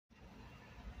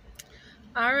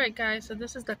All right, guys, so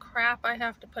this is the crap I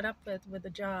have to put up with a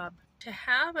job. To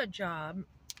have a job,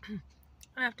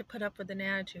 I have to put up with an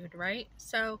attitude, right?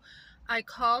 So I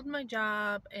called my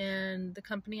job and the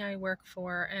company I work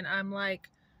for, and I'm like,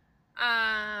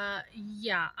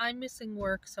 yeah, I'm missing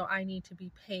work, so I need to be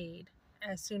paid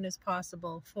as soon as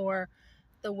possible for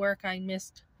the work I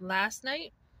missed last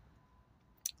night.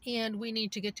 And we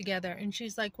need to get together. And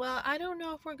she's like, well, I don't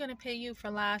know if we're going to pay you for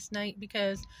last night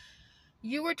because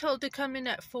you were told to come in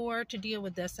at 4 to deal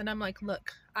with this. And I'm like,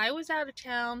 look, I was out of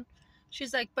town.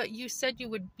 She's like, but you said you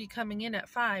would be coming in at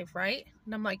 5, right?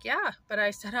 And I'm like, yeah, but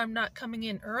I said I'm not coming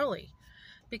in early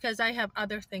because I have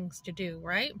other things to do,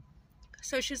 right?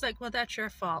 So she's like, well, that's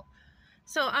your fault.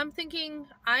 So I'm thinking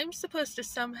I'm supposed to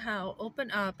somehow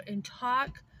open up and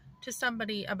talk to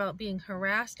somebody about being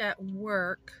harassed at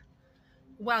work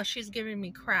while she's giving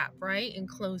me crap, right? And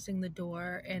closing the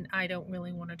door, and I don't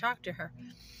really want to talk to her.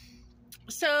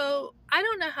 So I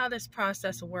don't know how this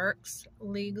process works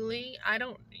legally. I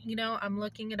don't, I'm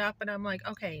looking it up and I'm like,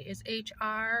 okay, is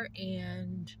HR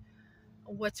and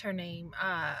what's her name?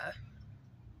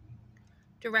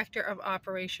 Director of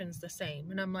operations the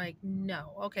same? And I'm like,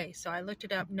 no. Okay, so I looked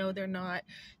it up. No, they're not.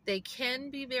 They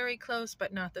can be very close,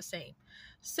 but not the same.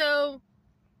 So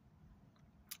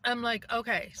I'm like,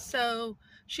 okay, so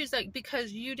she's like,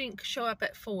 because you didn't show up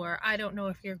at 4, I don't know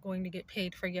if you're going to get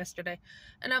paid for yesterday.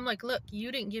 And I'm like, look,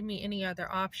 you didn't give me any other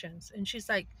options. And she's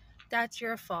like, that's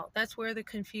your fault. That's where the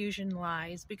confusion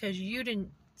lies because you didn't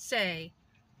say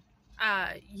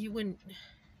you wouldn't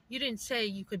you didn't say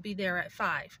you could be there at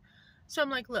 5. So I'm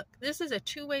like, look, this is a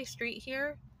two-way street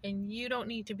here, and you don't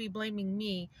need to be blaming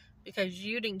me because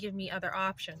you didn't give me other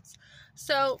options.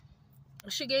 So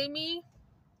she gave me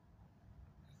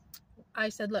I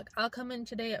said, look, I'll come in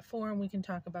today at 4 and we can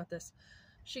talk about this.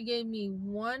 She gave me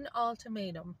one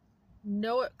ultimatum,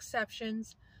 no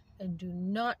exceptions, and do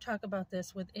not talk about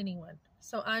this with anyone.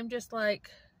 So I'm just like,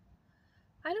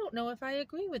 I don't know if I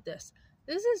agree with this.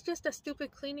 This is just a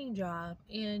stupid cleaning job.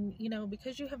 And,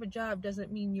 because you have a job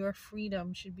doesn't mean your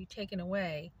freedom should be taken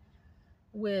away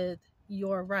with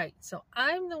your rights. So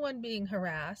I'm the one being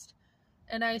harassed.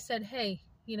 And I said, hey,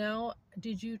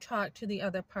 did you talk to the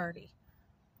other party?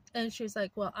 And she's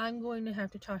like, well, I'm going to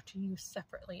have to talk to you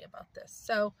separately about this.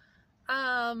 So,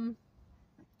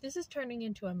 this is turning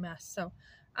into a mess. So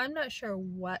I'm not sure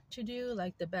what to do,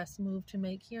 like the best move to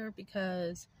make here,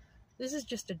 because this is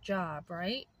just a job,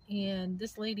 right? And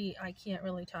this lady, I can't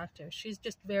really talk to. She's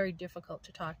just very difficult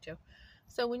to talk to.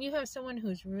 So when you have someone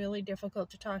who's really difficult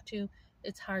to talk to,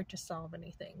 it's hard to solve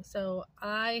anything. So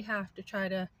I have to try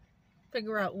to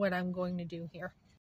figure out what I'm going to do here.